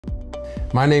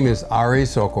My name is Ari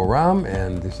Sorko-Ram,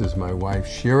 and this is my wife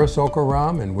Shira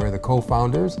Sorko-Ram, and we're the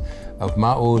co-founders of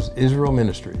Maoz Israel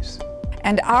Ministries.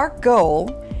 And our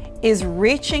goal is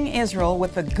reaching Israel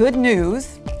with the good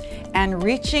news and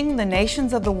reaching the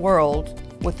nations of the world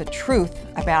with the truth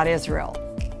about Israel.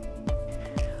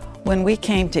 When we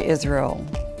came to Israel,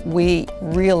 we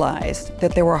realized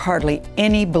that there were hardly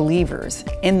any believers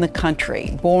in the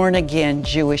country, born-again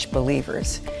Jewish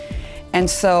believers. And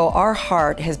so our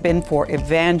heart has been for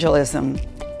evangelism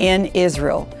in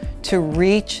Israel to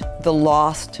reach the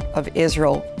lost of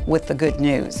Israel with the good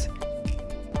news.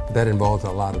 That involves a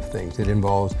lot of things. It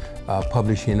involves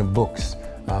publishing of books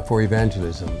for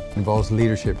evangelism. It involves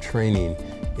leadership training.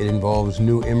 It involves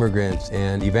new immigrants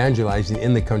and evangelizing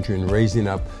in the country and raising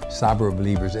up Sabra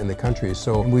believers in the country.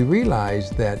 So we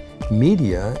realized that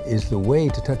media is the way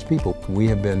to touch people. We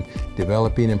have been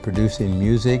developing and producing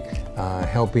music,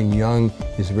 helping young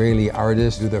Israeli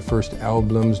artists do their first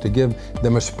albums, to give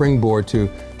them a springboard to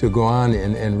go on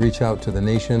and reach out to the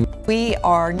nation. We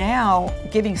are now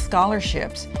giving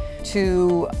scholarships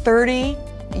to 30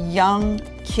 young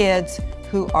kids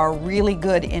who are really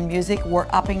good in music. We're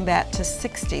upping that to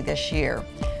 60 this year.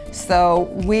 So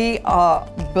we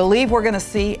believe we're going to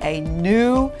see a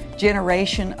new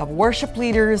generation of worship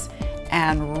leaders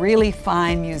and really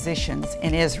fine musicians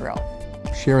in Israel.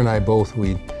 Shira and I both,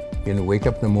 we wake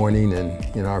up in the morning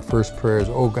and our first prayer is,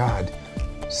 oh God,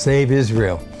 save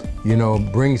Israel,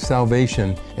 bring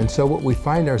salvation. And so what we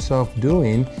find ourselves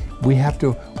doing, we have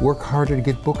to work harder to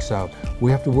get books out. We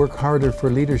have to work harder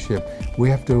for leadership. We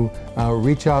have to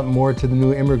reach out more to the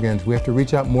new immigrants. We have to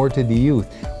reach out more to the youth.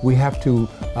 We have to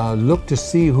look to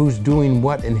see who's doing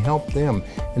what and help them.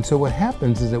 And so what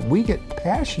happens is that we get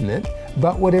passionate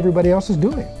about what everybody else is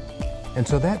doing. And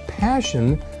so that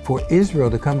passion for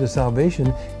Israel to come to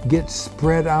salvation gets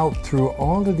spread out through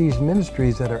all of these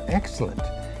ministries that are excellent.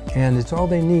 And it's all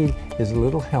they need is a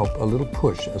little help, a little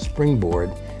push, a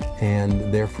springboard,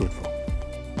 and they're fruitful.